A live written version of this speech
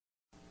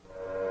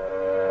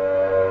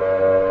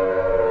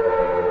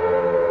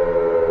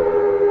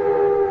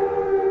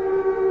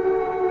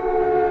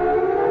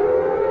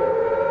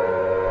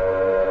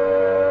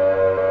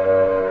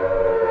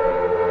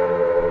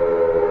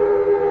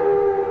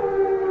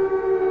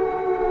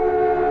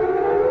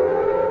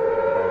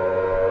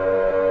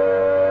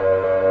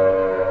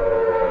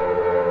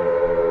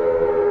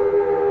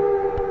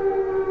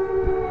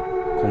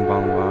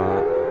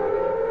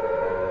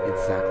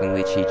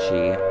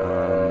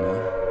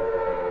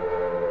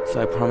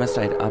So I promised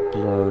I'd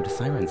upload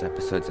Sirens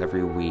episodes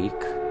every week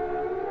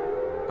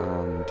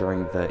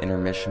during the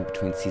intermission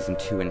between season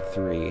 2 and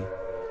 3.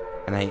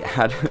 And I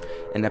had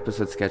an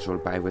episode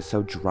scheduled, but I was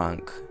so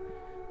drunk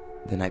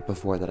the night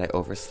before that I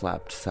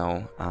overslept.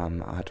 So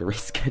I had to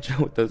reschedule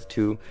with those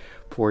two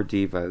poor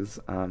divas.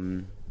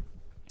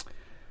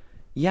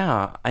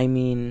 Yeah, I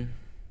mean,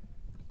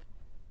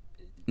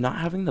 not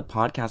having the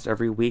podcast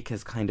every week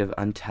has kind of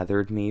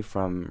untethered me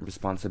from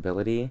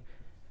responsibility.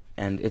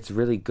 And it's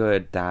really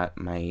good that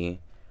my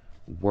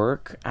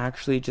work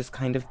actually just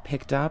kind of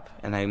picked up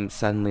and I'm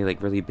suddenly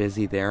like really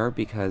busy there,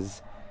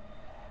 because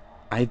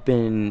I've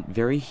been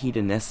very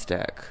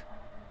hedonistic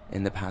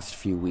in the past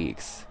few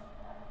weeks.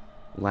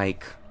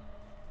 Like,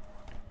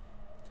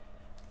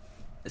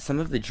 some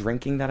of the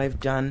drinking that I've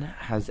done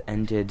has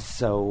ended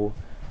so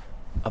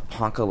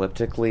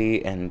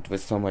apocalyptically and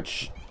with so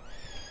much,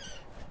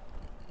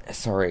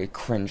 sorry,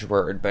 cringe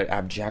word, but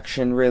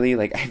abjection, really.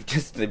 Like, I've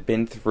just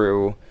been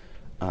through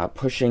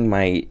pushing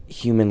my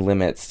human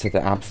limits to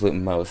the absolute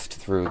most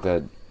through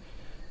the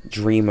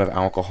dream of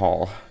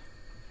alcohol.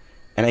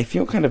 And I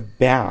feel kind of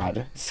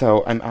bad,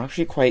 so I'm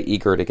actually quite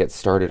eager to get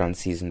started on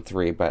season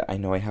 3, but I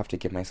know I have to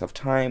give myself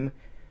time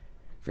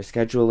for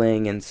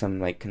scheduling and some,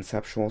 like,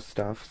 conceptual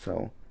stuff,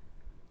 so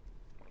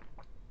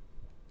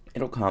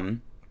it'll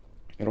come.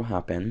 It'll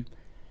happen.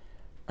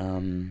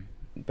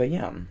 But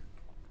yeah.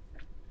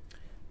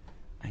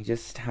 I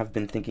just have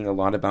been thinking a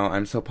lot about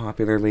I'm So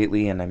Popular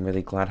lately, and I'm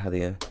really glad how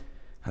the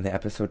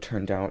episode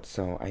turned out,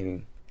 so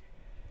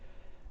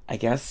I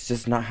guess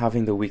just not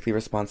having the weekly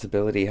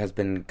responsibility has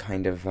been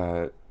kind of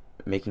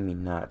making me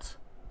nuts.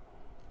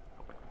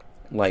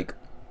 Like,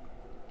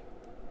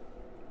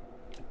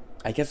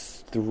 I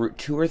guess 2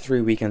 or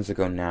 3 weekends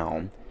ago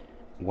now,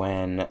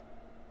 when,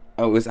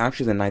 it was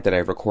actually the night that I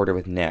recorded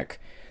with Nick.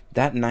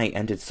 That night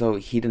ended so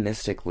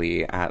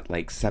hedonistically at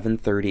like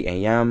 7:30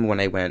 a.m. when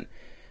I went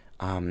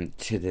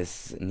to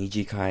this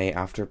Nijikai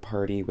after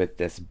party with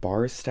this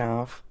bar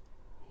staff.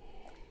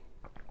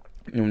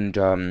 And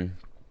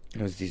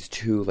it was these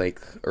two,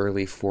 like,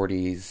 early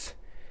 40s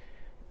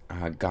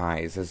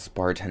guys, this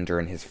bartender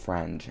and his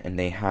friend, and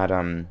they had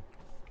a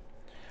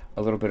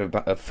little bit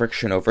of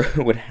friction over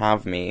who would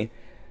have me,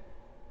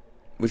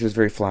 which was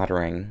very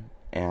flattering.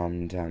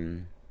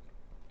 And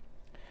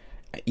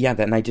yeah,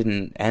 that night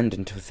didn't end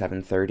until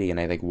 7:30, and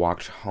I like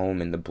walked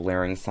home in the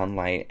blaring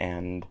sunlight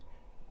and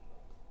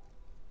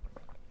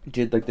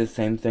did like the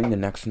same thing the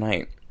next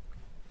night,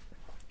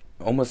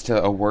 almost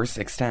to a worse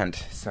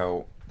extent.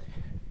 So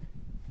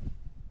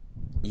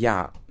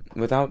yeah,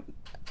 without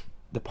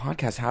the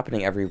podcast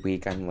happening every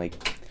week, I'm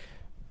like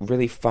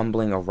really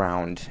fumbling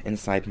around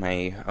inside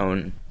my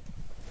own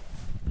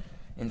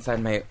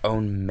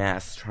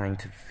mess, trying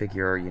to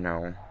figure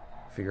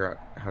out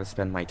how to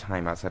spend my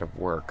time outside of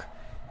work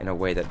in a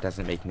way that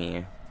doesn't make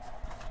me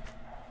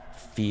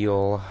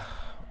feel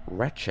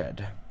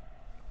wretched.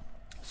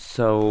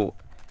 So,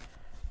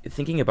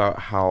 thinking about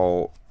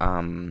how,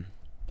 I'm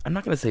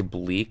not going to say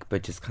bleak,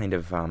 but just kind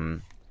of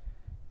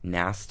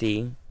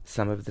nasty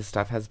some of the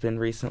stuff has been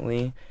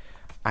recently,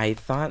 I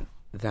thought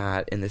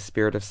that in the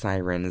spirit of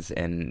Sirens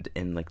and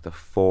in like the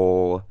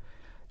full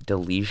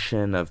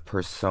deletion of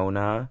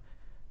persona,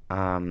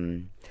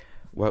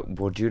 what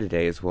we'll do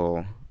today is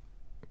we'll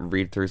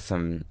read through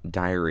some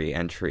diary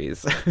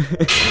entries.